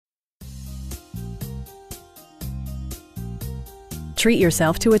Treat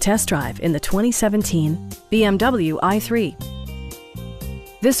yourself to a test drive in the 2017 BMW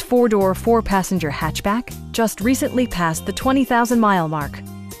i3. This four-door, four-passenger hatchback just recently passed the 20,000-mile mark.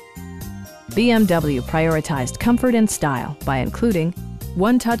 BMW prioritized comfort and style by including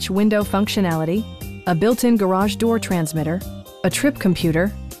one-touch window functionality, a built-in garage door transmitter, a trip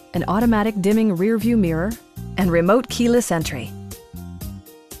computer, an automatic dimming rear-view mirror, and remote keyless entry.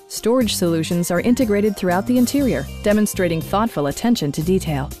 Storage solutions are integrated throughout the interior, demonstrating thoughtful attention to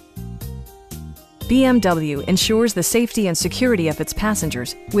detail. BMW ensures the safety and security of its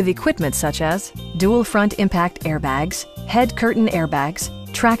passengers with equipment such as dual front impact airbags, head curtain airbags,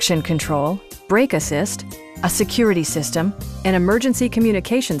 traction control, brake assist, a security system, an emergency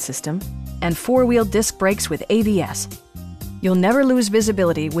communication system, and four-wheel disc brakes with ABS. You'll never lose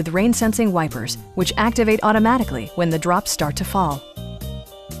visibility with rain-sensing wipers, which activate automatically when the drops start to fall.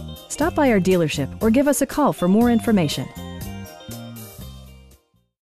 Stop by our dealership or give us a call for more information.